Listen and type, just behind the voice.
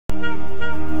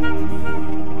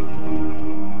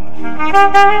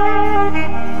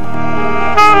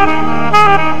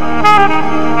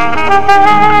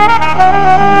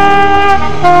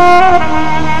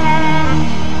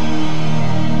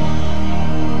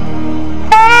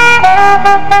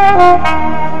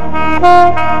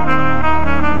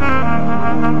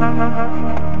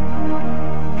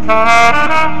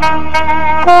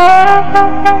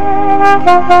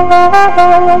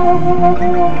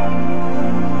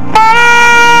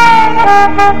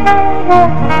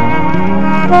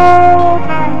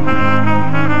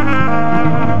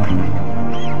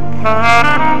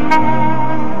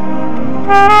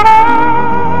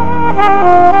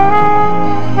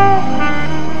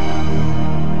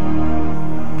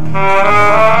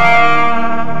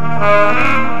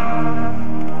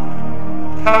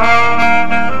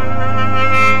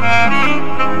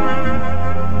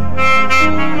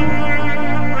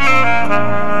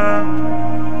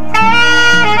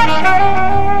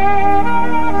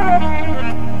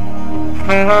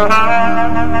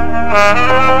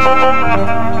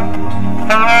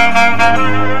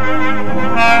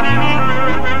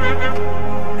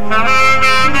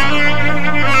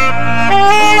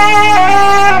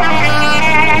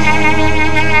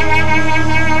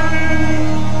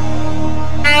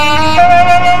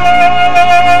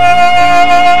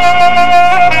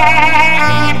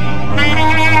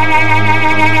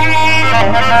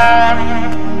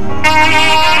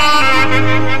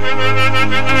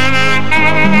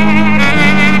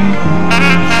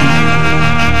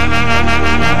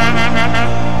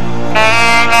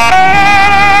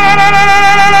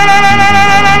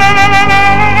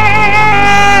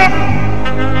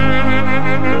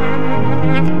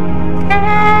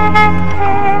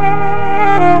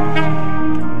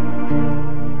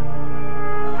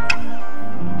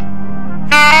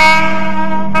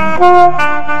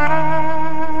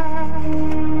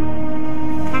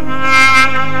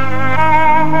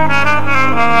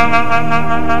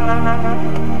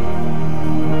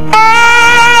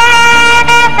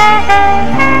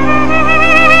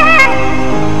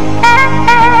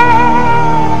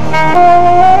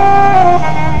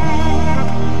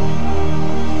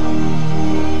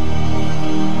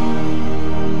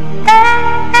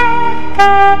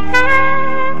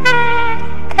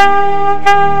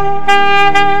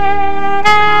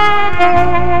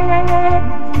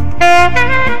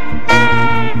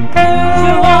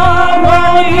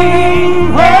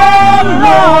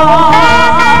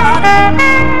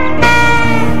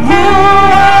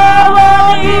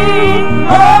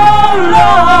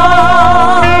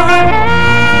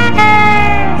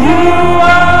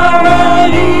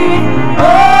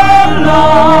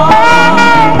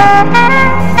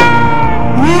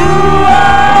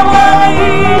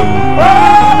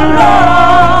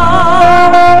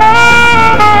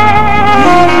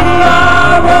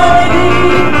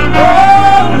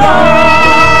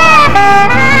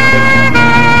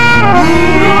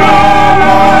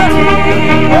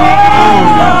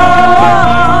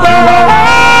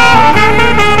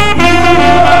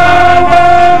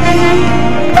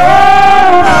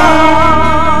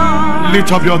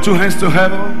Lift up your two hands to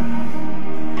heaven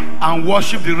and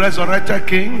worship the resurrected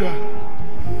King.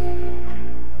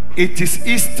 It is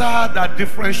Easter that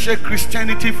differentiates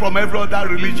Christianity from every other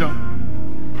religion.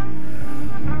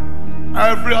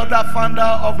 Every other founder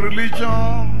of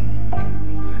religion,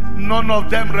 none of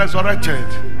them resurrected.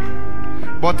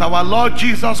 But our Lord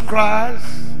Jesus Christ,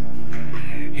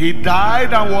 he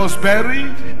died and was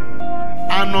buried,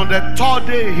 and on the third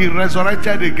day he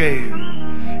resurrected again.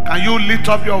 Can you lift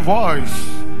up your voice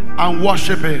and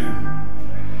worship him?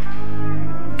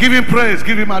 Give him praise,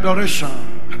 give him adoration.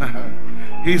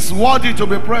 He's worthy to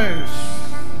be praised.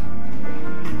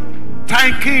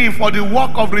 Thank him for the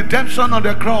work of redemption on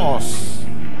the cross.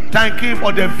 Thank him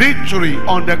for the victory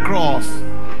on the cross.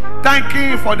 Thank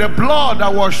him for the blood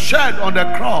that was shed on the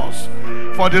cross,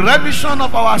 for the remission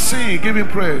of our sin. Give him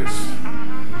praise.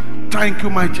 Thank you,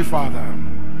 mighty Father.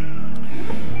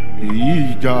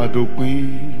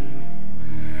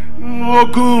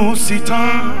 Ogun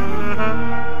sitan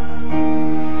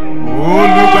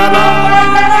Olùgbàlà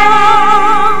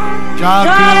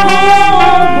jagun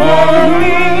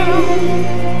mori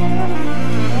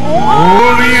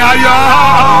orin ayọ̀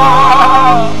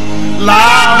la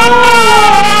o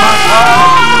mata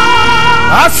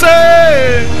ase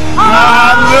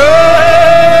hallelujah.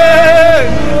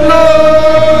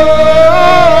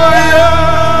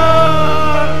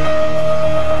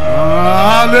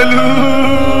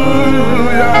 Hallelujah.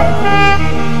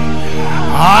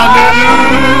 Hallelujah.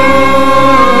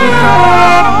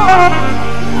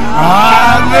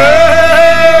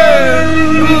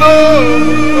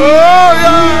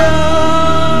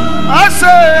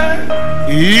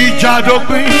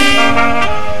 Ijadokwi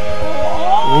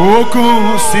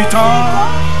Ogun Sita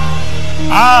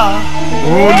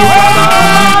Olùgbàlà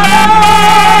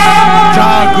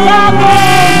Jago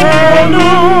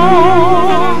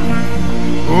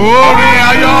Orin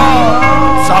ayọ̀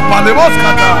Sapalemos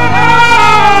kata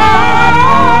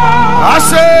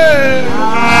Ase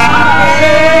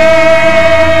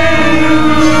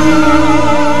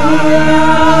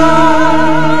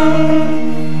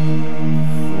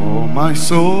For my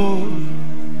soul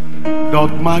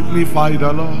doth magnify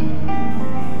the Lord,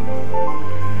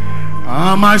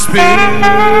 and my spirit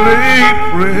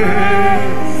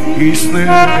praise His name.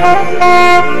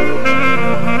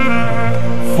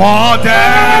 For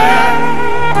death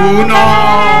could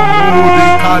not hold the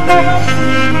captive,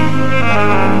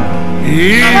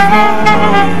 even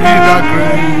in the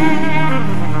grave.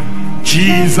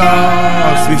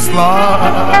 Jesus is Lord.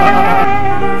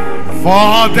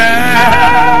 For death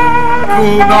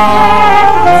could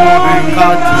not hold the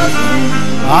captive.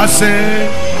 I say,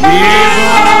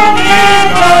 even in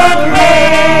the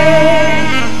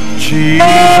grave,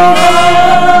 Jesus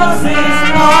is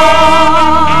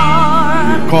Lord.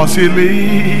 Because He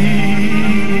lives,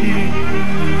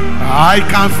 I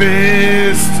can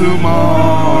face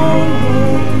tomorrow.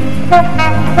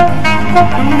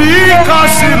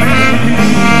 Because He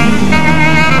lives,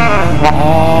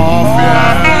 all fear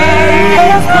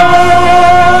is gone.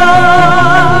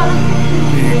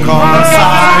 Because I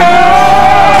know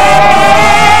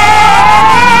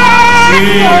He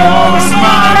owns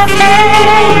my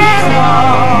future.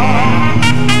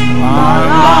 My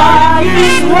life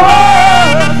is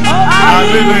worth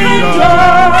living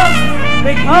just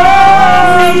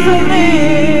because He lives.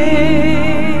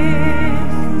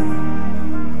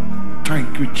 Thank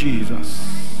you, Jesus.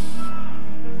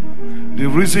 The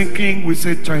risen King, we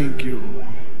say thank you.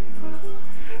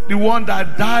 The one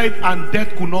that died and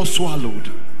death could not swallow.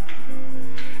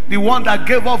 The one that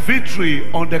gave us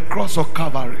victory on the cross of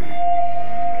Calvary.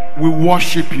 We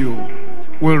worship you.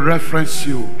 We reference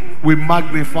you. We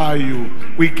magnify you.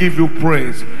 We give you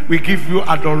praise. We give you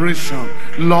adoration.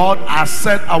 Lord,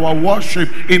 accept our worship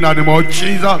in the name of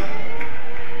Jesus.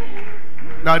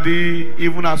 Daddy,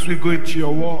 even as we go into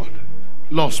your word,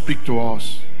 Lord, speak to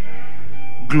us.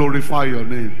 Glorify your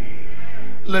name.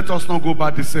 Let us not go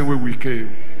back the same way we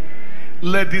came.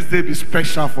 Let this day be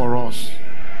special for us.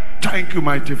 Thank you,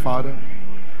 mighty Father,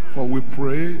 for we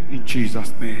pray in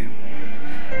Jesus' name.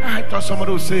 I thought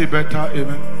somebody would say better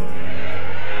amen.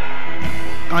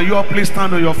 Can you all please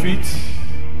stand on your feet?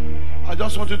 I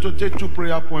just want you to take 2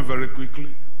 prayer points very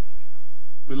quickly.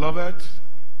 Beloved,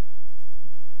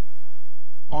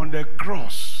 on the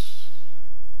cross,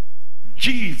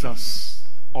 Jesus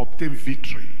obtained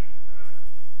victory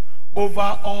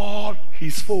over all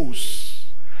his foes,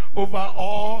 over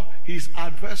all his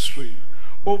adversary,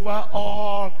 over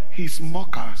all his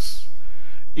mockers.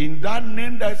 In that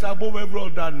name that is above every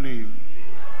other name,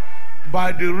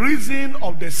 by the reason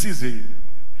of the season,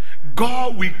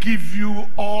 God will give you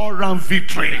all round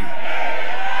victory.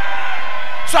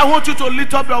 So I want you to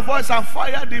lift up your voice and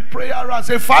fire the prayer and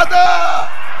say, Father,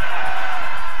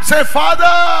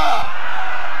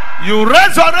 you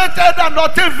resurrected and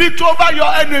obtained victory over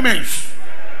your enemies.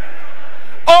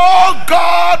 Oh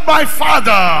God, my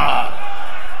Father,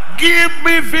 give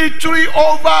me victory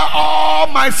over all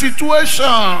my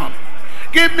situation.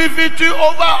 Give me victory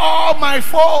over all my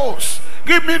foes.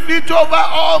 Give me victory over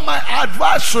all my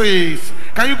adversaries.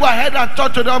 Can you go ahead and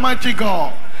talk to the Almighty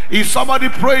God? Is somebody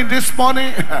praying this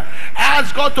morning?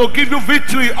 Ask God to give you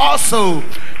victory also.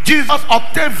 Jesus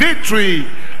obtained victory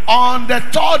on the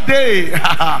 3rd day.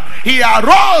 He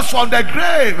arose from the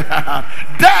grave.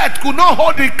 Death could not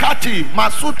hold the captive.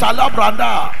 Masuta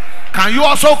Labranda. Can you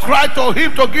also cry to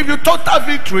him to give you total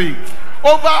victory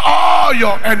over all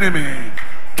your enemies?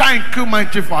 Thank you,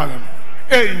 mighty Father.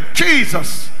 In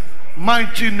Jesus'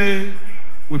 mighty name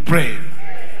we pray.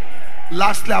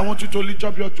 Lastly, I want you to lift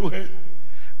up your 2 hands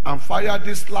and fire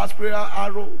this last prayer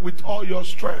arrow with all your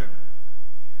strength.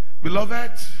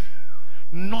 Beloved,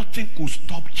 nothing could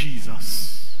stop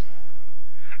Jesus.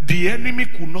 The enemy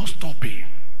could not stop him.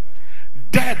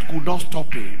 Death could not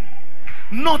stop him.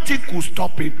 Nothing could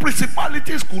stop him.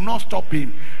 Principalities could not stop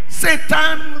him.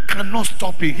 Satan cannot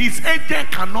stop him. His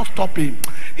agent cannot stop him.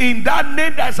 In that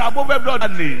name that is above every other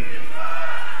name,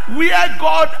 where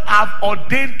God has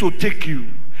ordained to take you,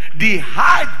 the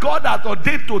height God has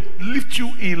ordained to lift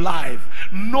you in life,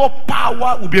 no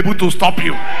power will be able to stop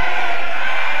you.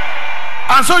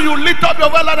 And so you lift up your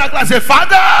voice and say,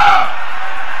 Father,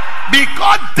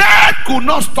 because death could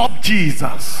not stop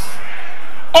Jesus,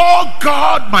 oh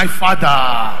God, my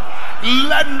Father,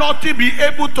 Let nothing be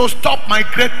able to stop my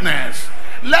greatness.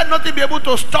 Let nothing be able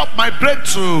to stop my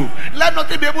breakthrough. Let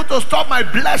nothing be able to stop my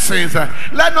blessings.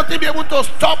 Let nothing be able to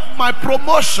stop my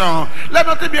promotion. Let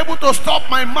nothing be able to stop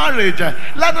my marriage.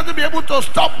 Let nothing be able to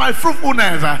stop my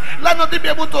fruitfulness. Let nothing be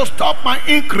able to stop my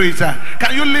increase.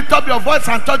 Can you lift up your voice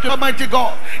and touch your Almighty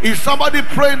God? Is somebody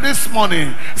praying this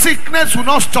morning? Sickness will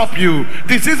not stop you.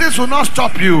 Diseases will not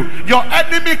stop you. Your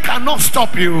enemy cannot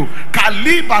stop you.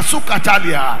 Kaliba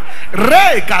sukatalia.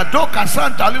 Re kadoka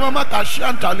santali mama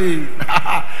kashantali.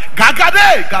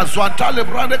 Gagade gazwantale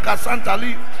brande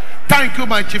kasantali. Thank you,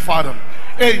 mighty Father.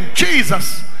 In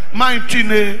Jesus' mighty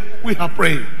name we have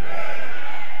prayed.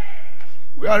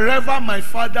 Wherever my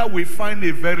Father will find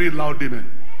a very loud amen.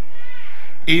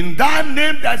 In that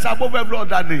name that is above every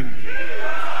other name.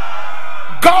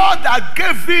 God that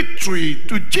gave victory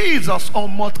to Jesus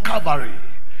on Mount Calvary.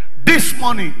 This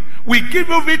morning we give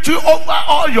you victory over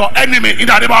all your enemy in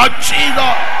the name of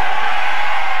Jesus.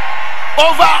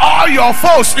 Over all your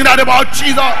foes in the name of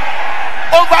Jesus.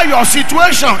 Over your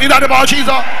situation in the name of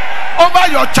Jesus. Over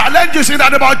your challenges in the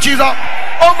name of Jesus.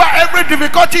 Over every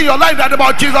difficulty in your life in the name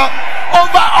of Jesus.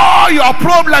 Over all your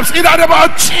problems in the name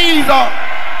of Jesus.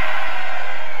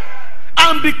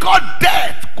 And because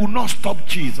death could not stop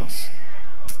Jesus,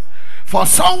 for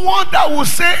someone that will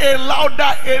say a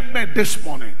louder amen this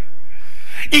morning,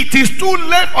 it is too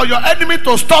late for your enemy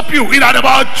to stop you in the name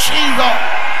of Jesus.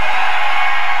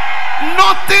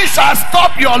 Nothing shall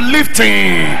stop your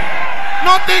lifting.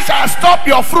 Nothing shall stop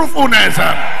your fruitfulness.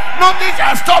 Nothing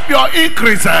shall stop your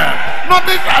increase.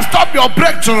 Nothing shall stop your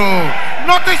breakthrough.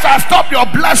 Nothing shall stop your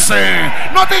blessing.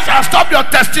 Nothing shall stop your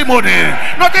testimony.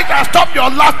 Nothing shall stop your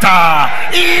laughter.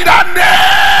 In the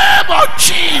name of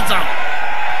Jesus.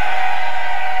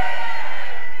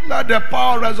 Let the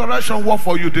power of resurrection work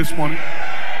for you this morning.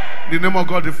 In the name of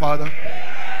God the Father,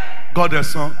 God the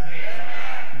Son,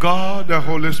 God the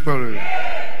Holy Spirit.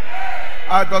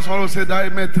 I just want to say that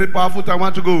amen 3 powerful times. I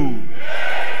want to go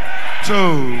 2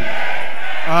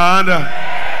 and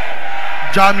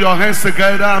jam your hands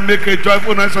together and make a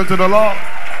joyful noise unto the Lord.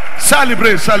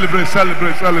 Celebrate, celebrate,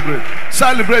 celebrate, celebrate.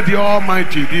 Celebrate the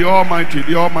Almighty, the Almighty,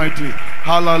 the Almighty.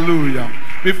 Hallelujah.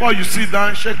 Before you sit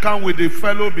down, shake hands with the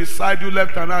fellow beside you,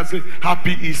 left and right, say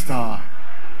Happy Easter.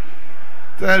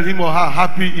 Tell him or her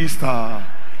Happy Easter.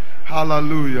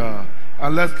 Hallelujah.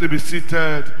 And let's be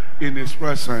seated in his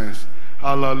presence.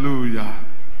 Hallelujah.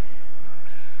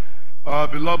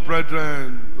 Beloved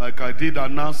brethren, like I did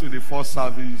announce in the first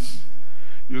service,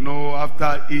 you know,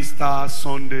 after Easter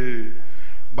Sunday,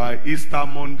 by Easter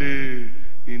Monday,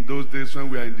 in those days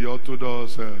when we are in the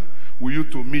Orthodox, we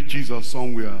used to meet Jesus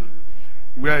somewhere.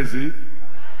 Where is it?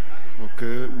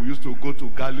 Okay, we used to go to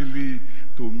Galilee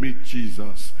to meet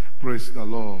Jesus. Praise the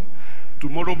Lord.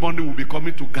 Tomorrow morning we'll be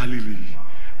coming to Galilee.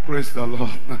 Praise the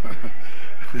Lord.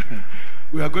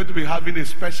 We are going to be having a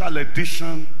special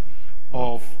edition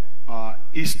of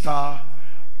Easter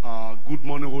Good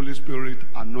Morning Holy Spirit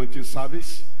anointing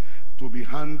service, to be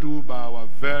handled by our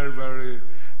very, very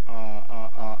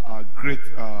great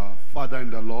Father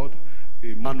in the Lord,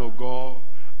 a man of God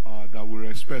that we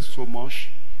respect so much,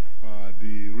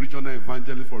 the regional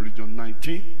evangelist for Region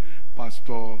 19,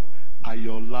 Pastor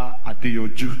Ayola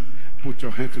Adeyoju. Put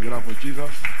your hands together for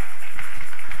Jesus.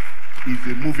 He's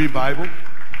a moving Bible.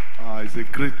 He's a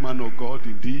great man of God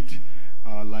indeed.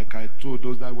 Like I told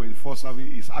those that were in first service,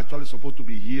 he's actually supposed to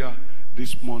be here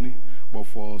this morning, but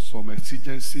for some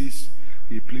exigencies,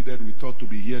 he pleaded with us to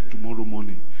be here tomorrow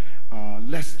morning.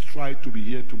 Let's try to be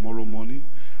here tomorrow morning.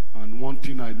 And one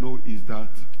thing I know is that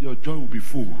your joy will be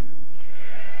full.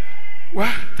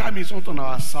 Well, time is not on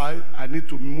our side. I need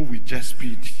to move with jet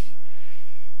speed.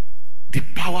 The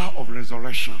power of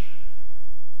resurrection.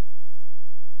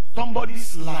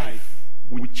 Somebody's life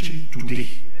will change today.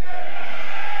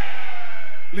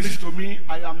 Listen to me.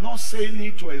 I am not saying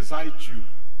it to excite you.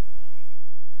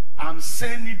 I'm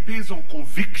saying it based on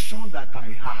conviction that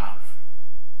I have.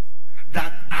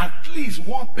 That at least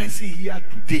one person here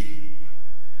today,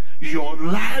 your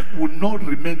life will not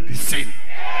remain the same.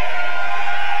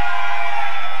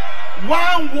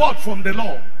 One word from the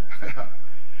Lord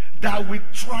that will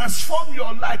transform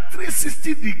your life,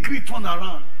 360-degree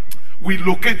turnaround, will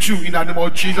locate you in the name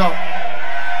of Jesus.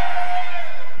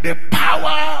 The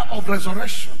power of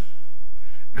resurrection.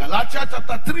 Galatians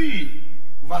chapter 3,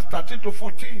 verse 13 to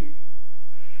 14.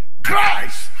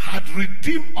 Christ had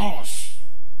redeemed us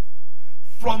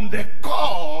from the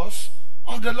curse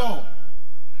of the law,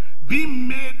 being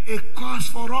made a curse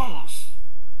for us.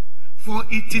 For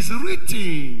it is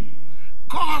written,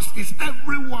 cursed is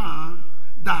everyone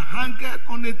that hangeth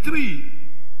on a tree,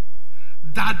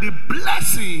 that the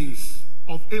blessings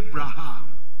of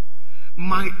Abraham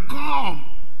might come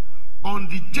on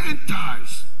the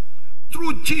Gentiles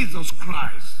through Jesus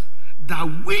Christ,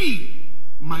 that we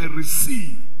might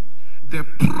receive the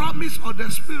promise of the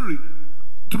Spirit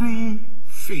through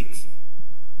faith.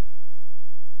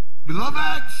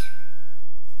 Beloved,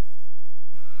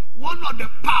 one of the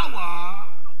power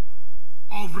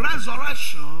of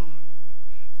resurrection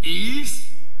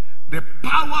is the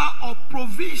power of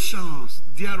provisions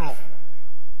thereof.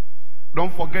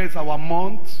 Don't forget, it's our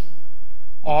month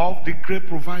of the great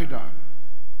provider.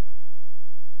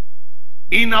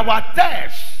 In our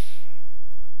text,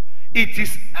 it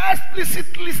is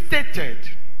explicitly stated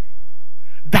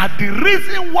that the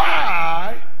reason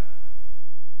why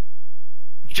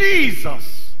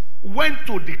Jesus went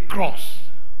to the cross,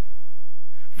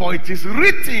 for it is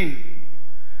written,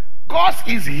 "Cause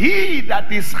is he that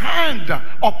is hanged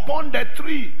upon the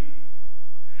tree,"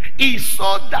 is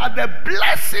so that the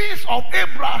blessings of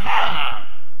Abraham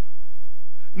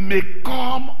may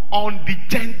come on the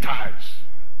Gentiles.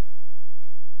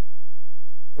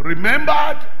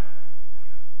 Remembered,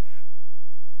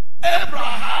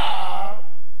 Abraham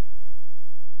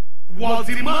was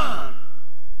the man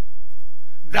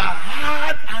that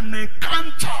had an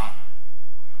encounter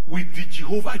with the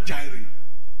Jehovah Jireh.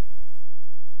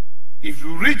 If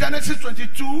you read Genesis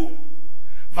 22,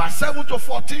 verse 7 to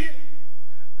 14,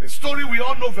 a story we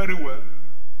all know very well,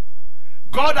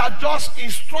 God had just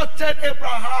instructed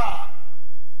Abraham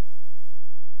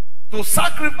to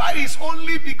sacrifice his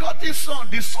only begotten son,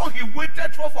 the son he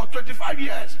waited for 25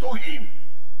 years, to him.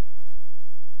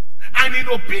 And in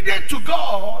obedience to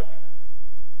God,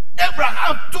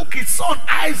 Abraham took his son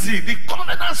Isaac, the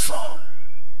covenant son,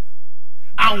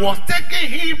 and was taking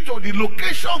him to the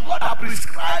location God had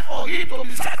prescribed for him to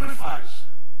be sacrificed.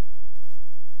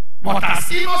 But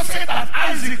as innocent as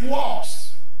Isaac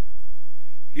was,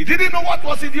 he didn't know what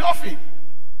was in the offering.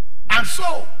 And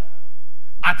so,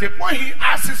 at a point he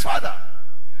asked his father,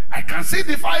 "I can see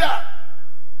the fire,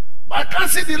 but I can't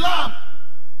see the lamb.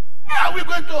 How are we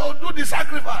going to do the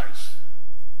sacrifice?"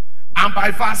 And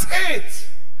by verse 8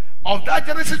 of that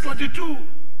Genesis 22,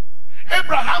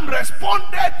 Abraham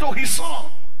responded to his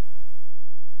son.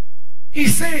 He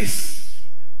says,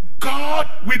 "God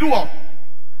will do what?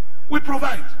 We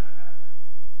provide."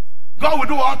 God will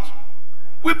do what?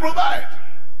 We provide.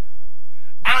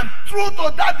 And true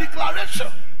to that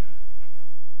declaration,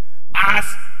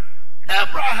 as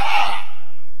Abraham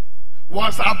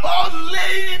was about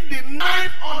laying the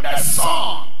knife on the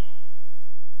son,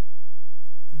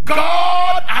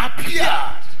 God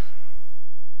appeared,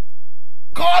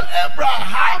 called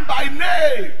Abraham by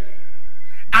name,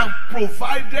 and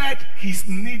provided his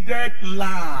needed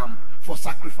lamb for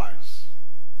sacrifice.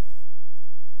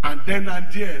 And then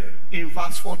and there, in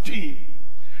verse 14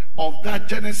 of that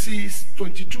Genesis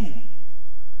 22,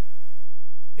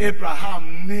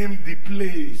 Abraham named the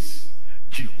place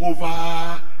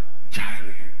Jehovah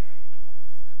Jireh.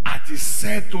 As is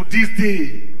said to this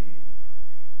day,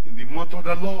 in the month of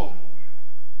the Lord,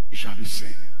 it shall be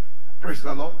seen. Praise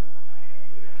the Lord.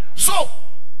 So,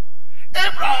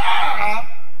 Abraham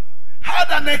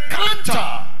had an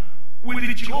encounter with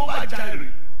the Jehovah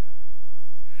Jireh.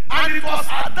 And it was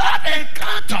at that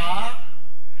encounter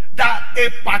that a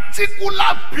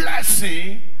particular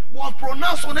blessing was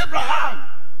pronounced on Abraham.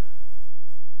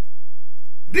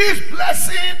 This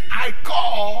blessing I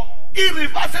call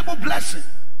irreversible blessing.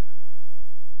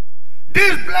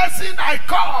 This blessing I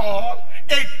call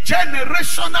a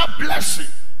generational blessing.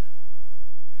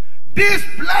 This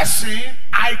blessing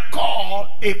I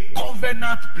call a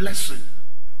covenant blessing.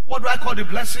 What do I call the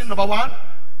blessing? Number one?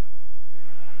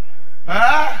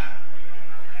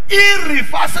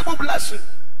 Irreversible blessing.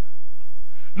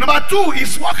 Number two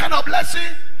is what kind of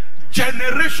blessing?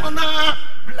 Generational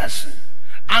blessing.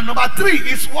 And number three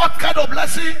is what kind of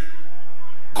blessing?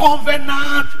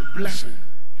 Covenant blessing.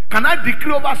 Can I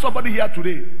declare over somebody here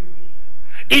today?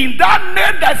 In that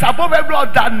name that is above every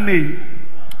other name,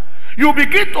 you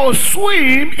begin to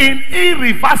swim in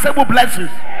irreversible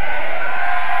blessings.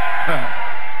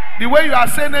 The way you are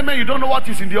saying amen, you don't know what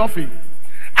is in the offering.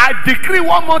 I decree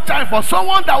one more time for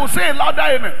someone that will say a louder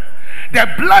amen. The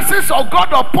blessings of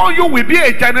God upon you will be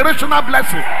a generational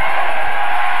blessing.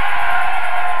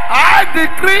 I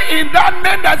decree in that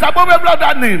name that's above every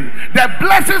other name, the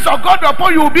blessings of God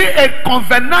upon you will be a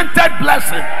covenanted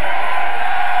blessing.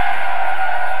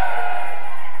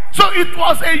 So it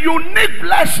was a unique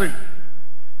blessing.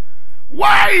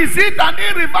 Why is it an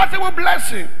irreversible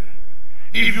blessing?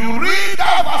 If you read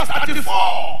that verse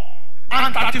 34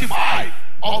 and 35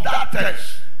 of that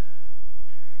text,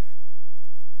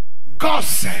 God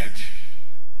said,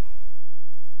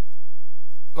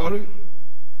 Sorry.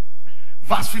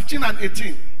 Verse 15 and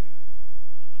 18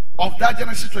 of that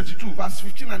Genesis 22, verse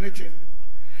 15 and 18.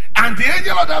 And the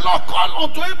angel of the Lord called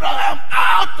unto Abraham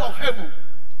out of heaven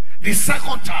the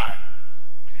second time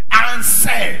and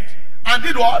said, and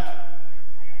did what?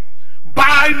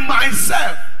 By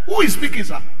myself. Who is speaking,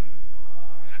 sir?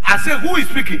 I said, who is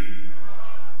speaking?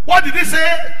 What did he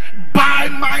say? By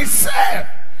myself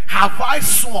have I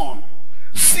sworn.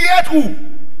 Said who?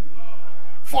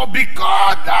 For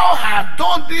because thou hast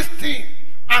done this thing,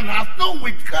 and hast not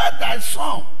withheld thy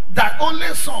son, thy only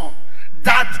son,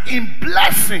 that in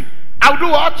blessing, I'll do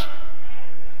what?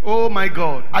 Oh my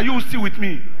God. Are you still with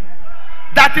me?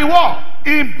 That in what?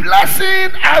 In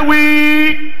blessing I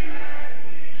will,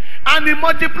 and in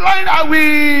multiplying I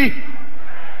will.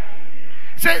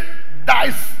 Say,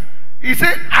 he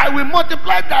said, I will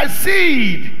multiply thy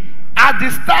seed as the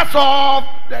stars of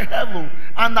the heaven,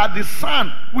 and as the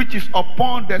sun which is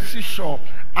upon the seashore,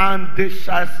 and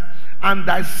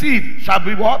thy seed shall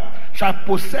be what? Shall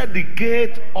possess the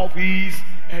gate of his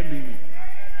enemy.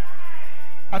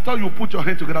 I thought you put your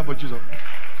hand together for Jesus.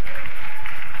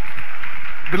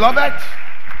 Beloved,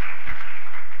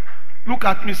 look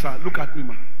at me, sir. Look at me,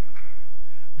 man.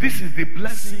 This is the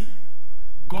blessing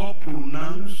God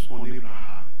pronounced on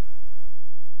Abraham.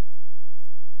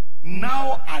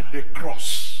 Now at the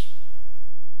cross,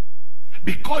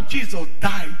 because Jesus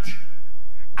died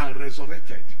and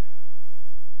resurrected,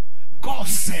 God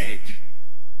said,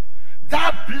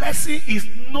 that blessing is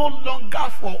no longer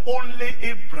for only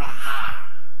Abraham.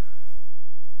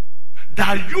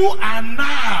 That you and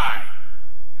I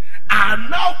are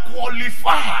now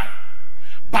qualified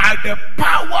by the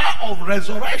power of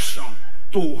resurrection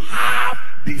to have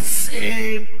the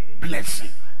same blessing.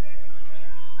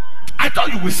 I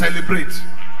thought you would celebrate.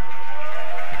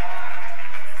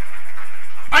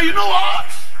 And you know what?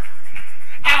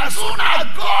 As soon as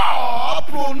God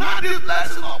pronounced this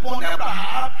blessing upon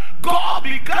Abraham, God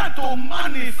began to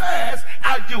manifest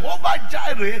as Jehovah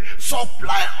Jireh,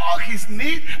 supplying all his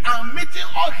needs and meeting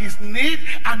all his needs.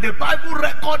 And the Bible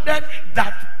recorded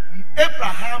that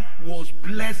Abraham was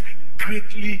blessed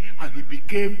greatly and he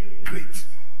became great.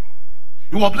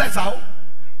 He was blessed how?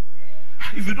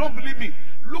 If you don't believe me,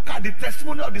 look at the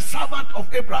testimony of the servant of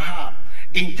Abraham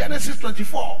in Genesis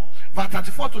 24, verse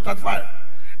 34 to 35.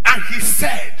 And he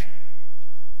said,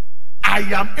 I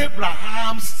am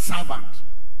Abraham's servant.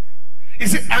 He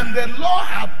said, and the Lord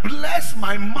hath blessed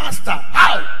my master.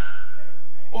 How?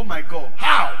 Oh my God.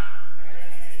 How?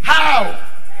 How?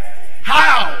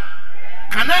 How?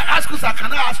 Can I ask you, sir?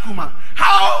 Can I ask you, man?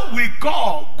 How will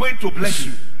God going to bless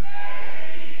you?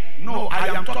 No, I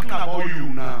am talking about you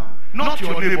now, not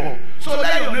your neighbor. So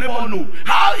let your neighbor know.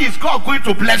 How is God going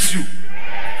to bless you?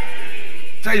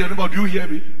 Tell your neighbor, do you hear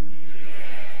me?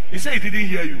 He said he didn't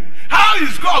hear you. How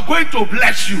is God going to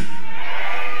bless you?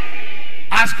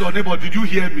 Ask your neighbor, did you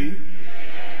hear me?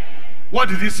 What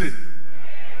did he say?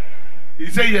 He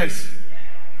said yes.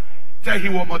 Tell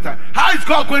him one more time. How is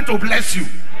God going to bless you?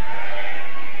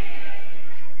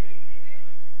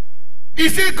 He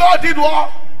said God did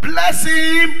what? Bless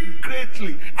him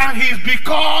greatly. And he's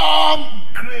become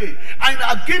great. And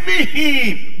are giving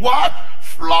him what?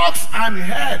 Flocks and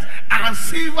herds, and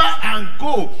silver and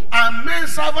gold, and men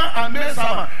servant and maid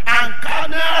servant, and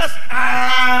camels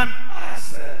and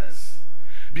asses.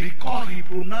 Because he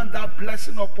pronounced that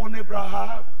blessing upon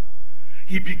Abraham,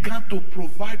 he began to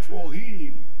provide for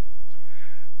him.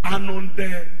 And on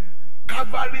the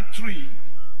Calvary tree,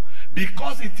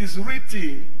 because it is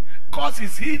written, because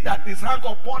it's he that is hung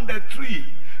upon the tree,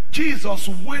 Jesus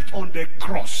went on the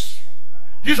cross.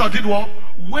 Jesus did what?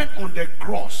 Went on the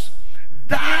cross.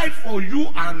 Died for you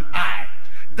and I,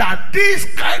 that this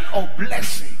kind of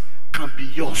blessing can be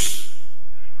yours.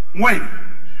 When?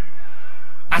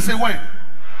 I say when?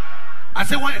 I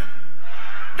say when?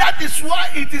 That is why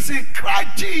it is in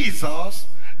Christ Jesus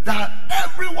that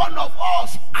every one of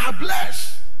us are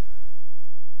blessed.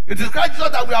 It is Christ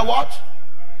Jesus that we are what?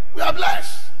 We are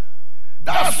blessed.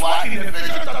 That's why in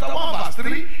Ephesians chapter 1 verse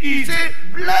 3, he said,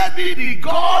 blessed be the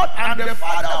God and the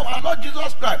Father of our Lord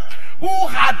Jesus Christ, who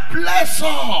had blessed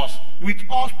us with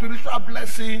all spiritual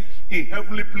blessing in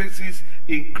heavenly places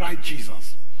in Christ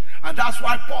Jesus. And that's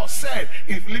why Paul said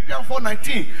in Philippians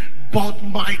 4:19, but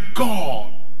my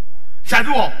God shall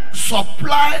do what?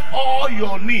 Supply all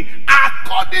your need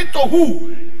according to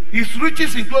who? His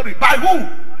riches in glory. By who?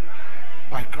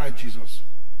 By Christ Jesus.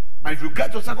 And if you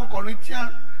get to 2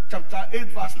 Corinthians chapter 8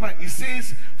 verse 9, it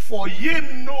says, for ye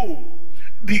know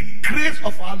the grace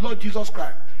of our Lord Jesus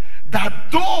Christ, that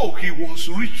though he was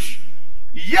rich,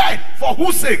 yet for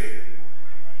whose sake?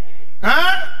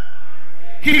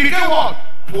 He became what?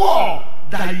 Poor,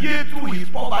 that ye through his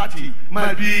poverty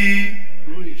might be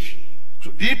rich.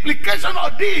 So the implication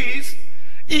of this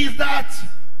is that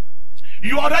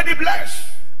you are already blessed.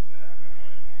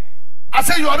 I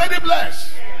say you are already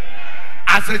blessed.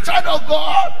 As a child of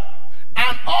God,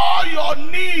 and all your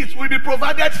needs will be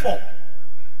provided for.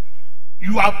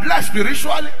 You are blessed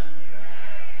spiritually.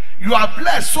 You are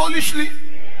blessed soulishly.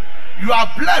 You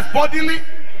are blessed bodily.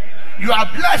 You are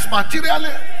blessed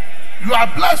materially. You are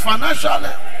blessed financially.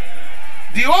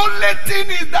 The only thing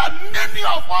is that many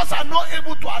of us are not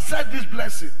able to accept this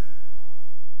blessing.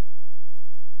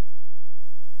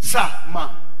 Sir, ma'am,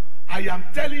 I am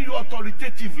telling you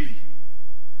authoritatively,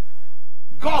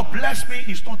 God bless me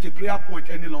is not a prayer point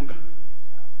any longer.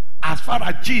 As far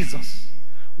as Jesus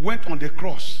went on the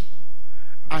cross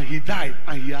and he died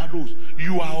and he arose,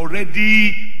 you are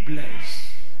already blessed.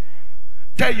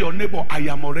 Tell your neighbor, I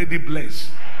am already blessed.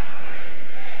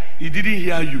 He didn't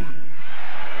hear you.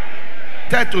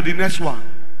 Tell to the next one.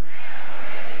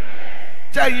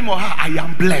 Tell him or her, I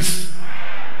am blessed.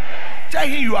 Tell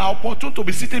him you are opportune to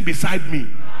be sitting beside me.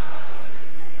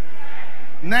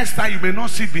 Next time you may not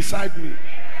sit beside me.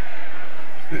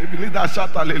 Believe that, shout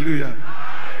hallelujah.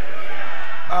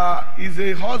 Is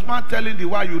a husband telling the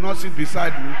wife you will not sit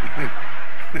beside me?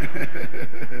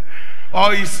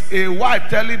 Or is a wife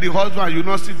telling the husband you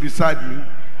will not sit beside me?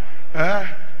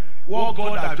 What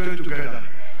God has joined together,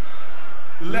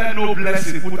 let no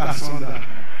blessing put asunder.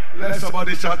 Let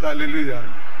somebody shout hallelujah.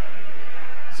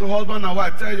 So husband and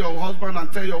wife, tell your husband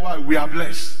and tell your wife, we are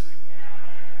blessed.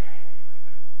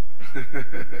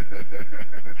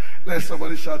 Let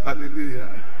somebody shout hallelujah.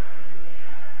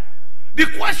 The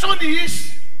question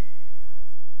is,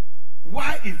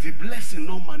 why is the blessing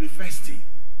not manifesting?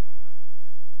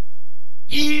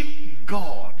 If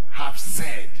God have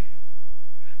said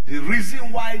the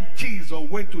reason why Jesus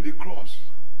went to the cross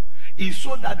is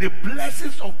so that the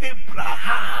blessings of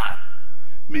Abraham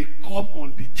may come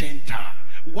on the Gentile,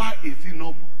 why is it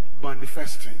not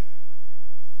manifesting?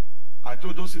 I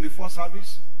told those in the first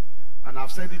service, and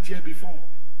I've said it here before.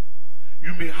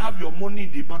 You may have your money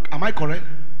in the bank. Am I correct?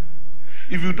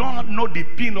 If you don't know the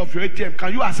PIN of your ATM,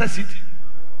 can you access it?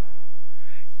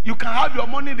 You can have your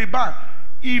money in the bank.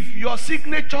 If your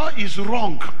signature is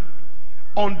wrong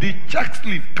on the check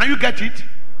slip, can you get it?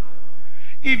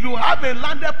 If you have a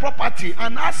landed property,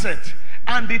 an asset,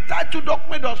 and the title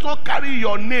document does not carry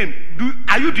your name,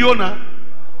 are you the owner?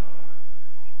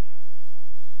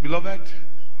 Beloved,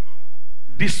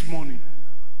 this morning,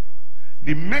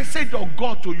 the message of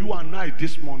God to you and I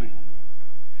this morning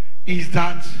is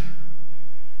that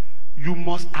you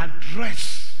must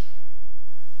address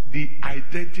the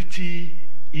identity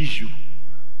issue.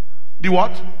 The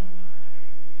what?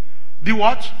 The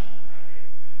what?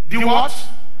 The what?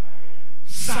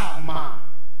 Sama.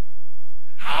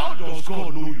 How does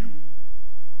God know you?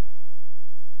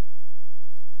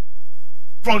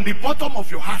 From the bottom of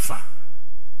your heart, sir.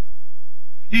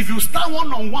 If you stand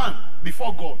one-on-one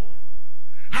before God,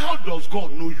 how does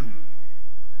God know you?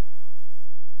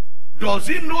 Does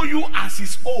he know you as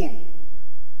his own?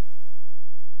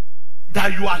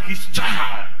 That you are his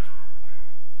child?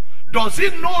 Does he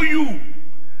know you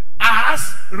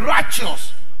as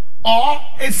righteous or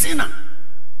a sinner?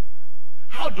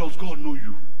 How does God know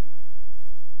you?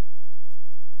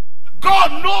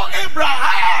 God knows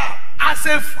Abraham as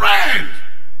a friend.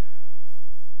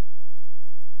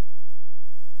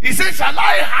 He said, shall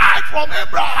I hide from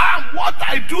Abraham what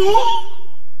I do?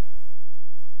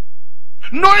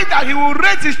 Knowing that he will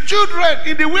raise his children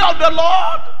in the way of the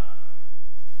Lord.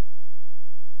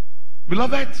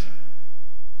 Beloved,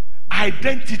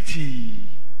 identity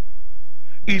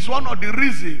is one of the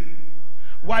reasons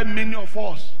why many of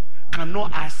us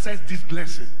cannot access this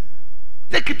blessing.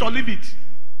 Take it or leave it.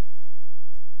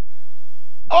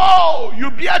 Oh, you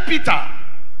bear Peter.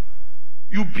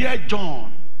 You bear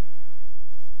John.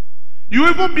 You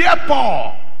even bear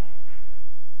Paul.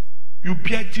 You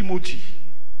bear Timothy.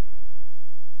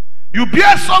 You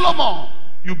bear Solomon.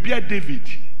 You bear David.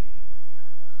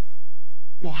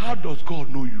 But how does God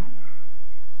know you?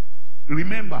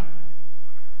 Remember,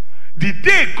 the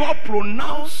day God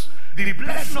pronounced the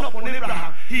blessing upon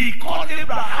Abraham, he called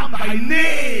Abraham by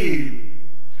name.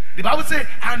 The Bible says,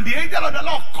 and the angel of the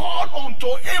Lord called unto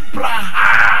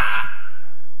Abraham.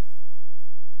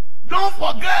 Don't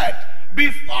forget,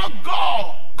 before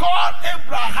God called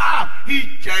Abraham, he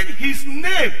changed his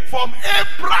name from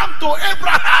Abram to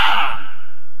Abraham.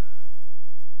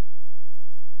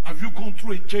 Have you gone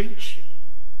through a change?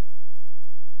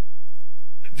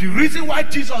 The reason why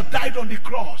Jesus died on the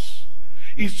cross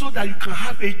is so that you can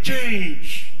have a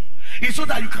change. It's so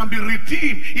that you can be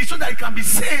redeemed. It's so that you can be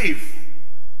saved.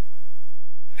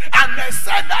 And they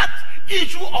said that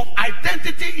issue of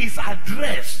identity is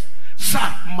addressed.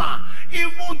 Sir, ma,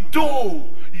 even though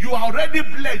you are already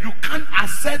blessed, you can't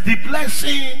accept the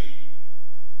blessing.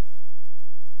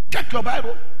 Check your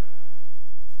Bible.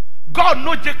 God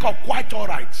knows Jacob quite all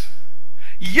right.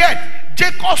 Yet,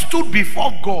 Jacob stood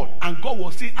before God, and God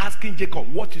was still asking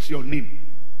Jacob, what is your name?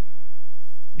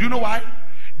 Do you know why?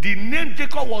 The name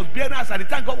Jacob was bearing at the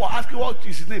time God was asking what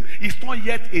is his name. It's not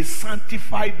yet a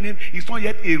sanctified name. It's not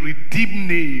yet a redeemed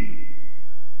name.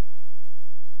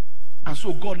 And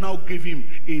so God now gave him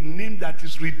a name that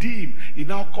is redeemed. He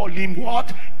now called him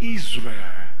what? Israel.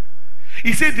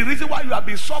 He said the reason why you have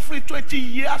been suffering 20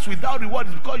 years without reward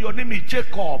is because your name is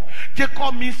Jacob.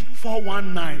 Jacob means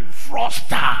 419,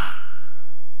 froster.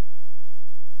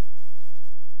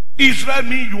 Israel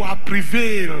means you have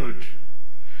prevailed.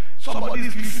 Somebody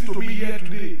is listening to me here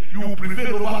today. You will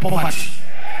prevail over poverty.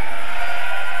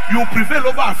 You will prevail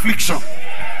over affliction.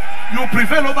 You will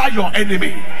prevail over your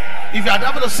enemy. If you are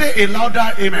able to say a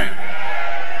louder amen.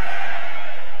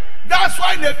 That's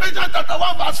why in Ephesians chapter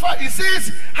 1 verse 5 it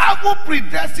says, having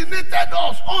predestinated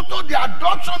us unto the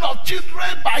adoption of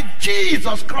children by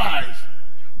Jesus Christ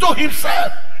to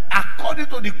himself, according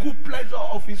to the good pleasure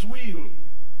of his will.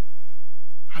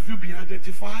 Have you been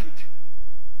identified?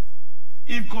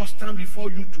 If God stands before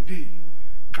you today,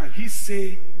 can he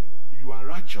say you are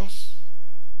righteous?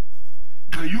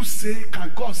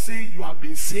 Can God say you have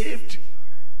been saved?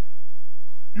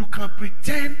 You can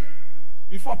pretend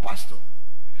before pastor.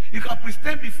 You can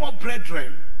pretend before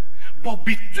brethren. But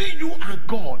between you and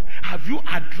God, have you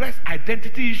addressed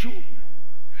identity issue?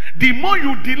 The more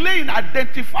you delay in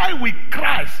identifying with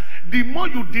Christ, the more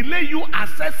you delay you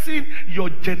accessing your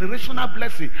generational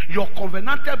blessing, your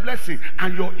covenantal blessing,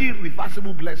 and your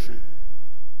irreversible blessing.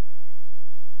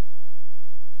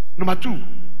 Number 2,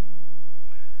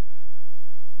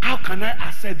 how can I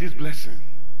access this blessing?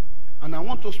 And I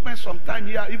want to spend some time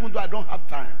here, even though I don't have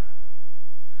time.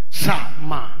 Sir,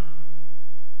 ma,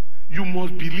 you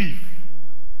must believe.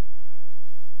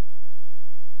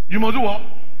 You must do what?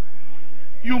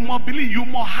 You must believe. You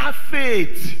must have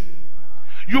faith.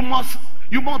 You must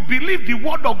believe the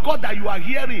word of God that you are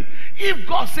hearing. If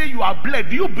God says you are blessed,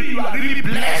 do you believe you are really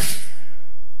blessed?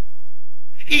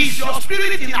 Is your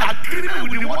spirit in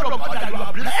agreement with the word of God that you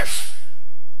are blessed?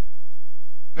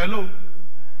 Hello?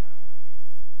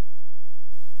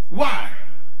 Why?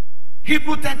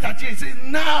 Hebrews 10:38 says,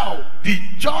 now the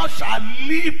just shall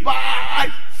live by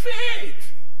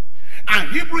faith.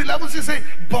 And Hebrews 11 says,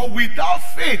 but without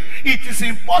faith, it is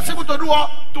impossible to do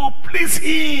what? To please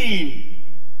him.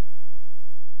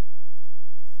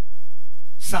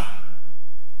 Sir,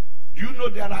 do you know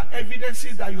there are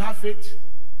evidences that you have faith?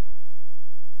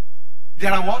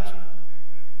 There are what?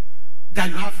 That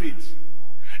you have faith.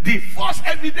 The first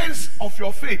evidence of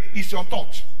your faith is your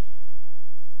thought.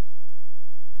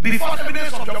 The first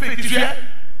evidence of your faith is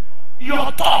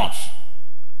your thoughts.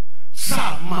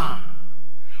 Sir, ma,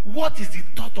 what is the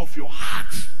thought of your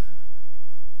heart?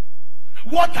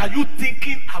 What are you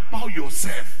thinking about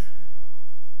yourself?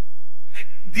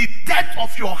 The depth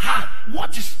of your heart,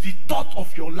 what is the thought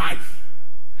of your life?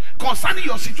 Concerning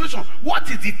your situation, what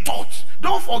is the thought?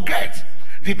 Don't forget,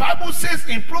 the Bible says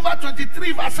in Proverbs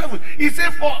 23 verse 7, it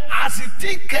says, for as he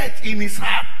thinketh in his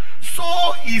heart,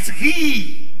 so is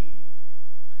he.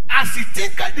 As he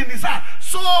thinketh in his heart,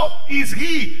 so is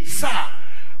he, sir.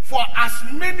 For as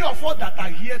many of us that are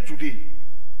here today,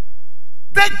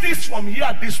 take this from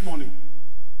here this morning.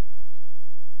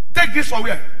 Take this from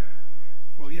where?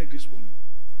 From here this morning.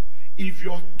 If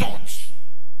your thoughts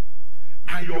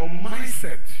and your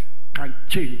mindset can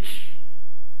change,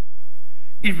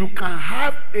 if you can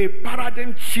have a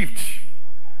paradigm shift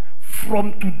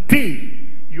from today,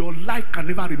 your life can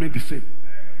never remain the same.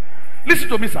 Listen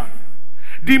to me, sir.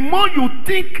 The more you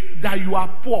think that you are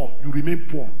poor, you remain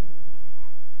poor.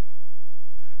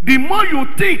 The more you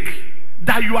think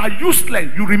that you are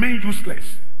useless, you remain useless.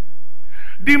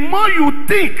 The more you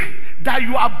think that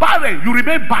you are barren, you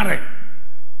remain barren.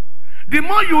 The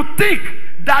more you think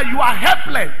that you are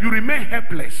helpless, you remain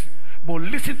helpless. But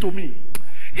listen to me.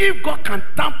 If God can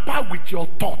tamper with your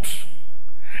thoughts,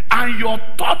 and your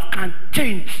thought can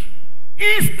change,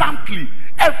 instantly,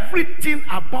 everything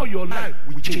about your life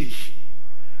will change.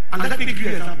 And let me give you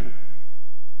an example.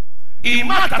 In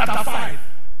Mark chapter 5,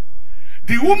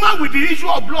 the woman with the issue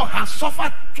of blood has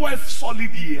suffered 12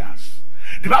 solid years.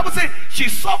 The Bible says she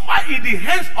suffered in the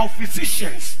hands of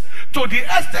physicians to the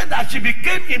extent that she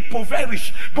became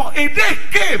impoverished. But a day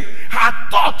came, her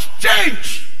thoughts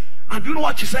changed. And do you know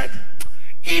what she said?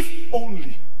 If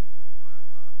only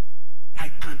I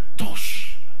can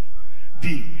touch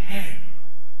the hem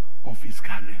of his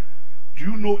garment. Do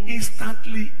you know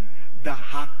instantly that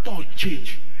her thought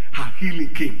changed, her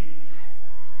healing came?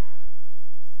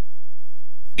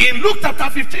 In Luke chapter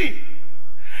 15,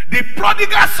 the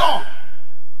prodigal son,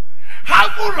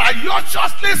 having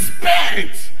righteously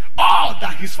spent all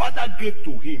that his father gave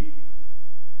to him,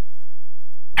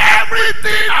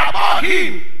 everything about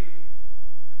him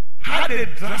had a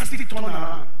drastic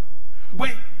turnaround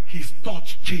when his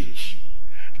thoughts changed.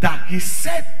 That he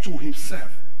said to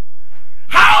himself,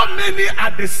 how many are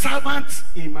the servants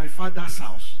in my father's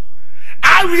house?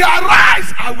 I will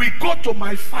arise, I will go to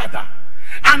my father,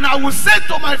 and I will say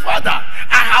to my father, I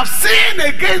have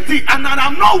sinned against thee, and I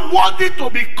am not worthy to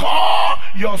be called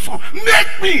your son.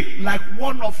 Make me like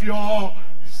one of your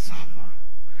servants.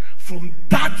 From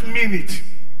that minute,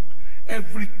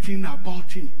 everything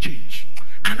about him changed.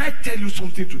 Can I tell you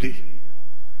something today?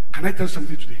 Can I tell you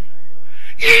something today?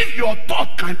 If your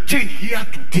thought can change here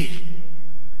today,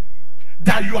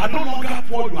 that you are no longer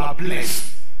poor, you are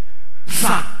blessed,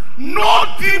 sir, no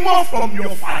demon from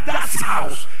your father's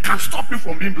house can stop you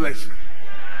from being blessed.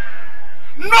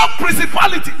 No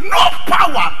principality, no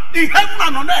power in heaven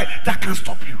and on earth that can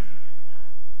stop you.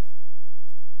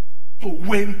 So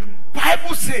when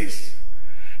Bible says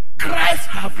Christ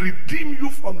have redeemed you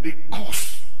from the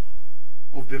curse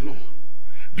of the law,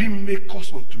 being made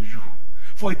curse unto you,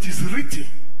 for it is written,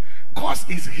 curse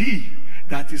is he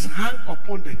that is hung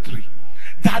upon the tree,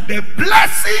 that the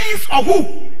blessings of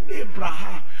who?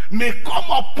 Abraham may come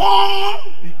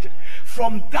upon the.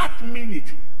 From that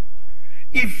minute,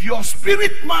 if your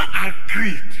spirit man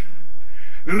agreed,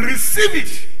 receive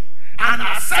it and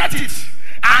accept it,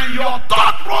 and your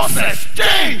thought process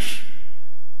change,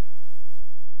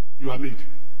 you are made.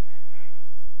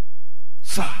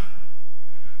 Sir,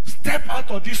 step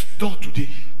out of this door today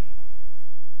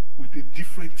with a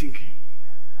different thinking,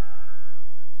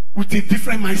 with a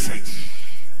different mindset.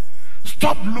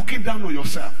 Stop looking down on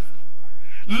yourself.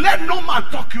 Let no man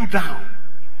talk you down.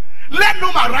 Let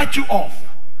no man write you off.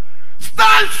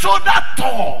 Stand shoulder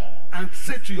tall and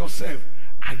say to yourself,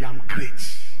 I am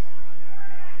great.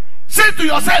 Say to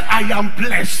yourself, I am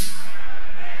blessed.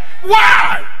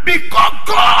 Why? Because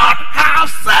God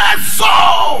has said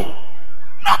so.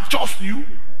 Not just you.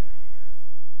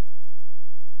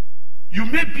 You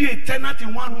may be a tenant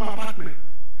in one room apartment.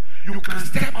 You can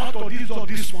step out of this door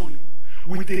this morning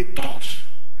with a thought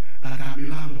that I am a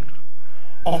landlord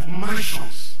of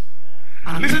mansions.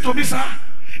 And listen to me, sir.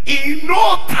 In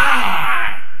no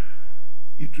time,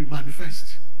 it will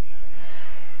manifest.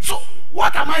 So,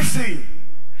 what am I saying?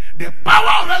 The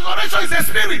power of resurrection is a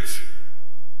spirit.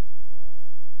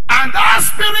 And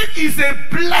that spirit is a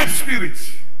blessed spirit.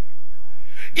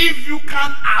 If you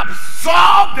can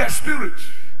absorb the spirit,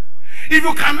 if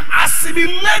you can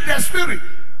assimilate the spirit,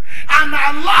 and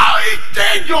allow it to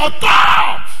change your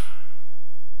thoughts.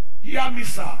 Hear me,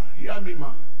 sir. Hear me,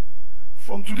 ma.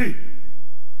 From today,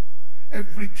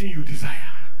 everything you desire,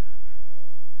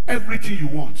 everything you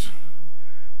want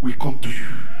will come to you.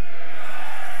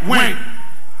 When?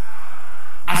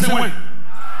 I say when.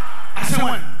 I say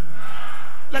when.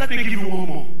 Let me give you one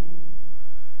more.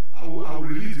 I will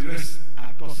release the rest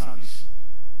at third service.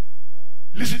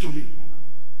 Listen to me.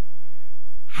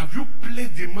 Have you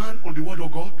placed demand on the word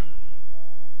of God?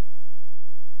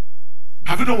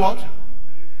 Have you done what?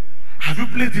 Have you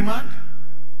placed demand?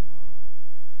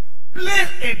 Place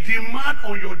a demand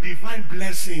on your divine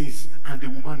blessings and they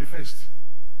will manifest.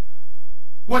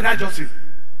 What did I just say?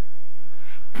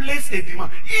 Place a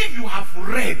demand. If you have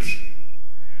read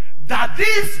that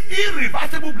this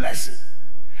irreversible blessing,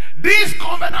 this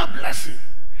covenant blessing,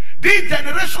 this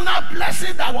generational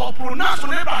blessing that was pronounced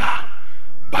on Abraham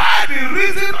by the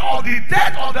reason of the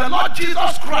death of the Lord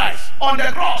Jesus Christ on the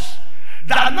cross,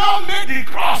 that now made the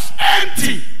cross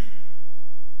empty,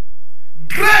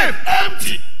 grave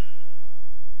empty,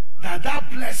 that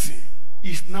blessing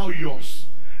is now yours.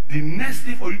 The next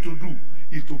thing for you to do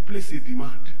is to place a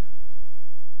demand.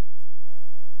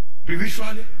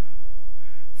 Spiritually,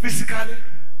 physically,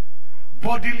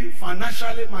 bodily,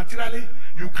 financially, materially,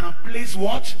 you can place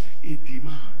what? A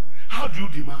demand. How do you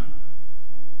demand?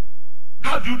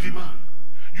 How do you demand?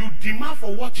 You demand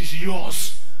for what is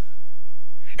yours.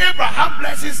 Abraham's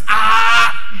blessings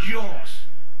are yours.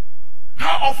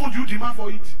 How often do you demand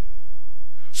for it?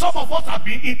 Some of us have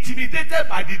been intimidated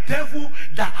by the devil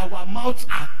that our mouths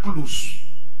are closed.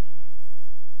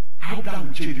 I hope that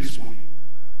will change this morning.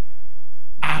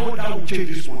 I hope that will change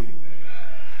this morning.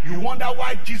 You wonder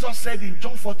why Jesus said in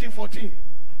John 14:14,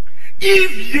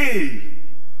 if ye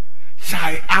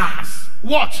shall ask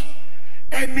what?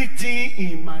 Anything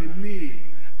in my name,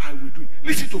 I will do it.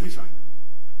 Listen to me, sir.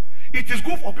 It is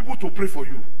good for people to pray for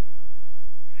you.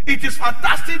 It is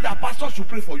fantastic that pastors should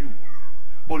pray for you.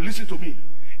 But listen to me.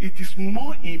 It is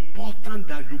more important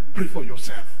that you pray for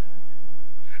yourself.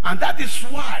 And that is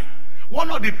why one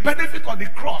of the benefits of the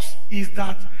cross is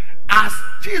that as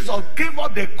Jesus gave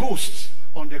up the ghosts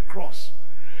on the cross,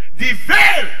 the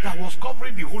veil that was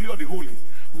covering the Holy of the Holy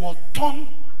was torn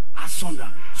asunder,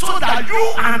 so that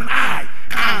you and I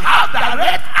can have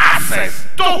direct access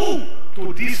to who?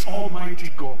 To this Almighty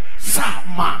God. Sir,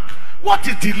 man, what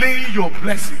is delaying your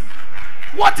blessing?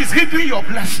 What is hindering your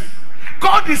blessing?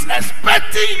 God is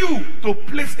expecting you to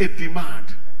place a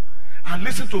demand. And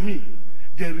listen to me.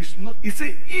 There is not, he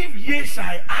said, if ye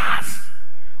shall ask,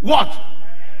 what?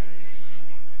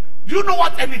 Do you know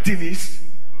what anything is?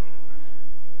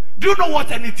 Do you know what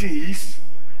anything is?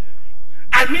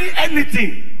 I mean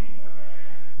anything.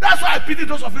 That's why I pity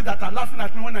those of you that are laughing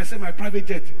at me when I say my private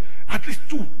jet. At least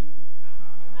 2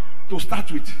 to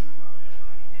start with.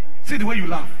 See the way you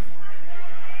laugh.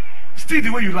 See the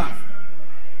way you laugh.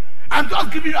 I'm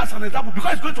just giving you as an example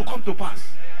because it's going to come to pass.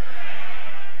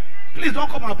 Please don't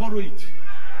come and borrow it.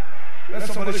 Let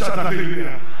somebody shout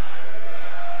hallelujah.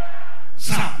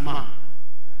 Sir, ma,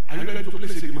 are you ready to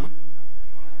place a demand?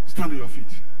 Stand on your feet.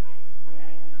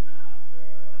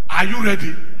 Are you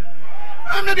ready?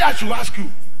 Maybe I should ask you,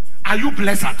 are you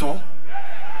blessed at all?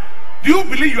 Do you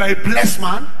believe you are a blessed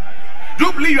man? Do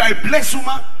you believe you are a blessed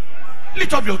woman?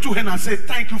 Lift up your 2 hands and say,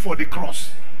 thank you for the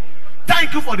cross.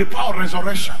 Thank you for the power of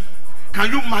resurrection.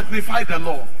 Can you magnify the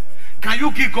Lord? Can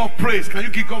you give God praise? Can you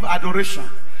give God adoration?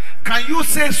 Can you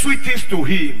say sweet things to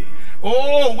him?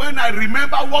 Oh, when I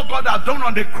remember what God has done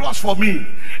on the cross for me,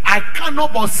 I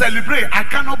cannot but celebrate. I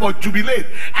cannot but jubilate.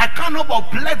 I cannot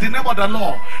but bless the name of the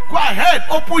Lord. Go ahead,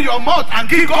 open your mouth and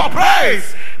give God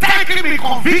praise. Thank him in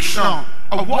conviction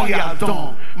of what he has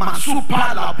done.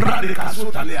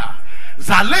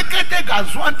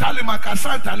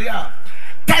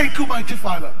 Thank you, mighty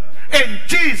Father. In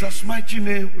Jesus' mighty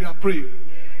name we are praying.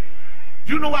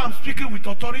 Do you know why I'm speaking with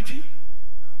authority?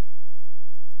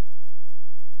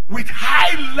 With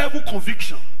high level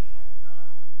conviction.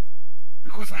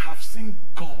 Because I have seen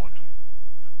God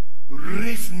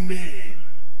raise men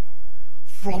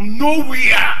from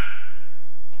nowhere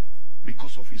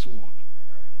because of his word.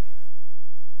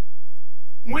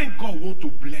 When God wants to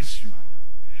bless you,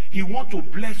 he wants to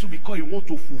bless you because he wants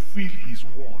to fulfill his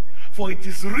word. For it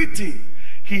is written,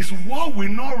 his word will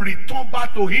not return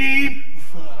back to him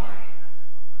void.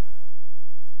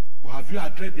 But have you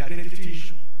addressed the identity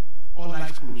issue? All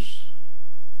eyes closed.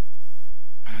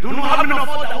 I don't know how many of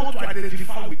us I want to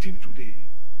identify with him today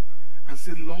and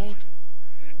say, Lord,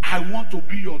 I want to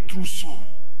be your true son.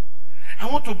 I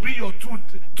want to be your true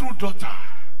daughter.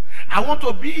 I want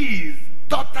to be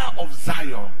daughter of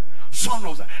Zion, son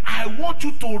of Zion. I want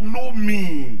you to know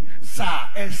me, sir,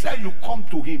 and say you come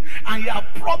to him. And he has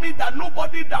promised that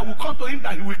nobody that will come to him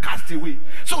that he will cast away.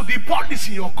 So the ball is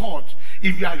in your court.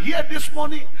 If you are here this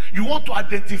morning, you want to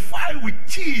identify with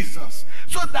Jesus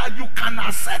so that you can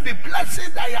accept the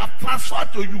blessing that he has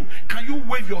transferred to you. Can you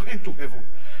wave your hand to heaven?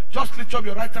 Just lift up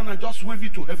your right hand and just wave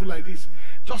it to heaven like this.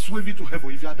 Just wave it to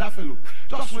heaven. If you are that fellow,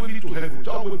 just wave it to heaven.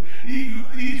 Just wave.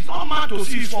 It's not man to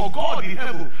see, it's for God in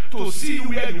heaven to see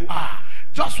where you are.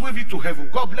 Just wave it to heaven.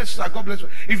 God bless you, sir. God bless you.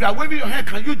 If you are waving your hand,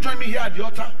 can you join me here at the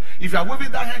altar? If you are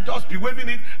waving that hand, just be waving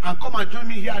it and come and join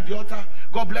me here at the altar.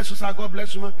 God bless you, sir. God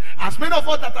bless you, man. As many of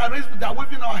us that are raised, that are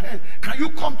waving our hand, can you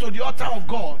come to the altar of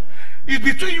God? It's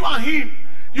between you and him.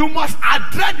 You must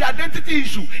address the identity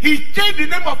issue. He changed the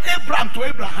name of Abraham to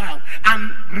Abraham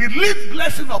and released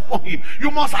blessing upon him.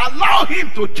 You must allow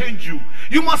him to change you.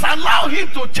 You must allow him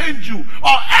to change you,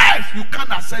 or else you can't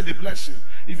accept the blessing.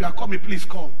 If you are coming, please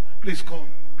come. Please come.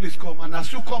 Please come. And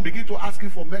as you come, begin to ask him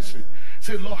for mercy.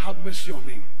 Say, Lord, have mercy on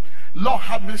me. Lord,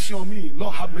 have mercy on me.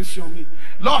 Lord, have mercy on me.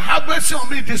 Lord, have mercy on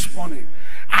me this morning.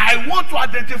 I want to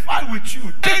identify with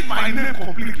you. Take my name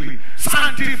completely.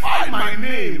 Sanctify my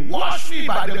name. Wash me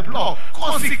by the blood.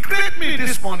 Consecrate me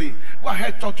this morning. Go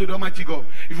ahead, talk to the Almighty God.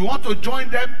 If you want to join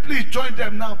them, please join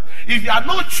them now. If you are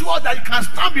not sure that you can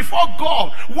stand before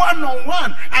God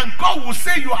one-on-one and God will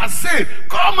say you are saved,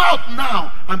 come out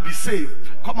now and be saved.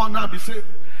 Come on now, be saved.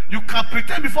 You can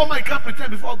pretend before man, you can't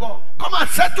pretend before God. Come and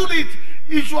settle it.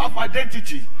 Issue of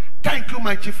identity. Thank you,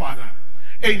 mighty Father.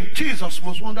 In Jesus'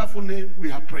 most wonderful name, we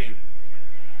are praying.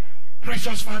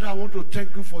 Precious Father, I want to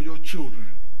thank you for your children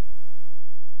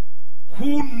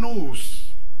who knows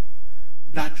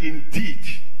that indeed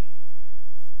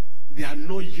they are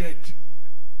not yet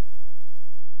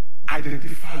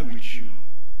identified with you.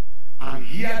 And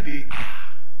here they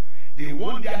are. They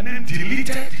want their name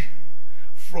deleted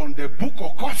from the book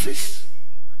of curses,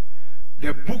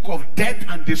 the book of death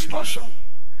and destruction,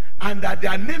 and that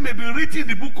their name may be written in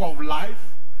the book of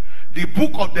life, the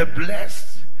book of the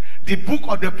blessed, the book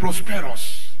of the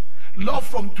prosperous. Lord,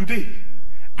 from today,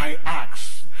 I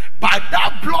ask, by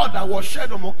that blood that was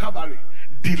shed on Mount Calvary,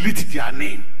 delete their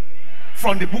name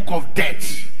from the book of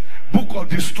death, book of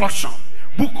destruction,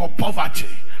 book of poverty,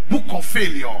 book of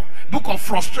failure, book of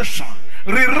frustration.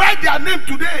 Rewrite their name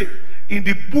today in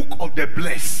the book of the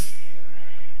blessed,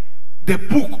 the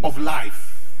book of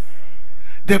life,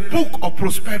 the book of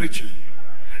prosperity,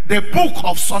 the book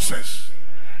of success.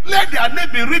 Let their name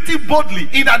be written boldly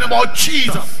in the name of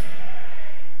Jesus.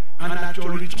 And at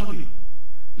your returning,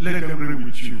 let them reign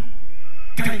with you.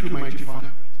 Thank you, mighty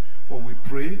Father, for we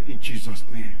pray in Jesus'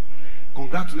 name.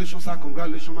 Congratulations, sir.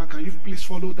 Congratulations, man. Can you please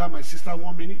follow that, my sister,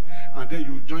 1 minute, and then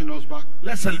you join us back.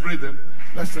 Let's celebrate them.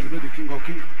 Let's celebrate the King of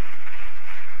Kings.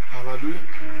 Hallelujah.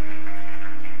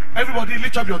 Everybody,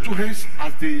 lift up your 2 hands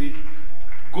as they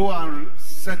go and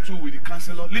settle with the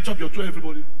counselor. Lift up your 2,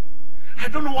 everybody. I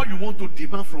don't know what you want to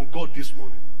demand from God this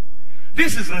morning.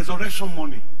 This is resurrection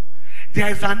morning. There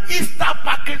is an Easter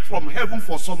package from heaven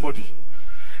for somebody.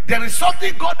 There is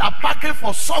something God has packaged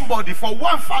for somebody, for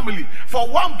one family, for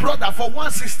one brother, for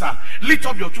one sister. Lift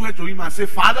up your 2 hands to him and say,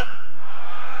 Father.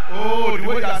 Oh, the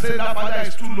way you are saying that, Father,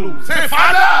 is too low. Say,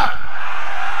 Father,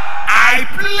 I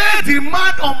play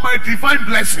demand on my divine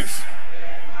blessings.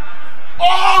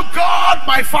 Oh God,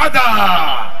 my Father,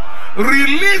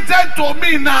 release them to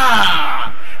me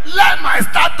now. Let my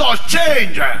status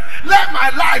change. Let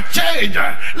my life change.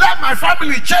 Let my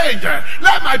family change.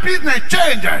 Let my business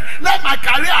change. Let my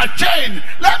career change.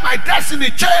 Let my destiny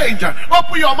change.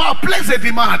 Open your mouth. Place a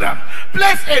demand.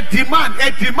 Place a demand,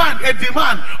 a demand, a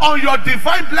demand on your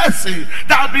divine blessing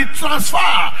that will be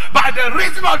transferred by the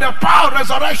reason of the power of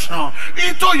resurrection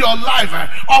into your life,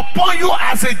 upon you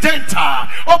as a Gentile.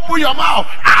 Open your mouth.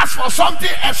 Ask for something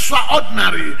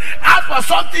extraordinary. Ask for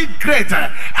something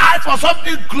greater. Ask for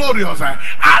something glorious.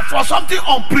 Ask for something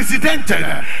unprecedented.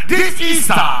 This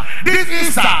Easter,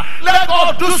 let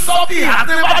God do something He has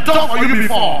never done for you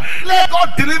before. Let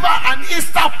God deliver an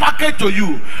Easter package to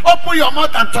you. Open your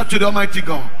mouth and talk to the Almighty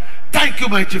God. Thank you,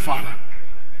 mighty Father.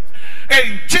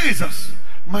 In Jesus'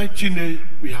 mighty name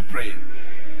we are praying.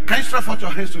 Can you stretch out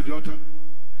your hands to the altar?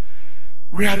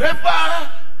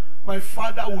 Wherever my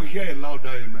Father will hear a louder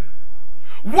amen.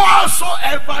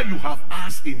 Whatsoever you have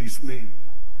asked in His name.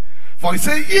 For He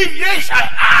said, if ye shall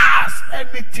ask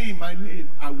anything in my name,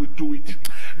 I will do it.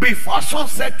 Before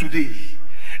sunset today,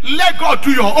 let God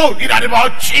do your own in the name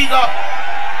of Jesus.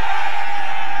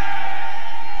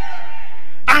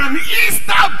 An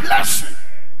Easter blessing,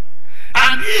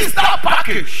 an Easter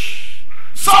package,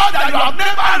 so that you have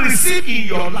never received in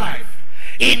your life.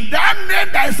 In that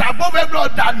name that is above every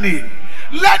other name,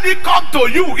 let it come to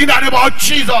you in the name of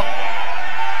Jesus.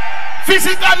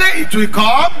 Physically it will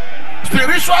come.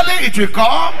 Spiritually it will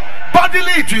come,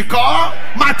 bodily it will come,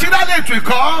 materially it will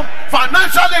come,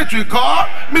 financially it will come,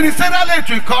 ministerially it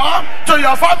will come, to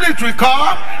your family it will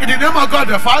come, in the name of God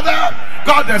the Father,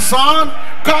 God the Son,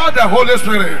 God the Holy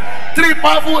Spirit. 3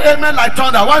 powerful amen like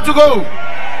thunder. 1 to go,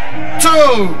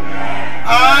 2,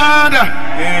 and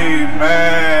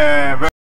amen.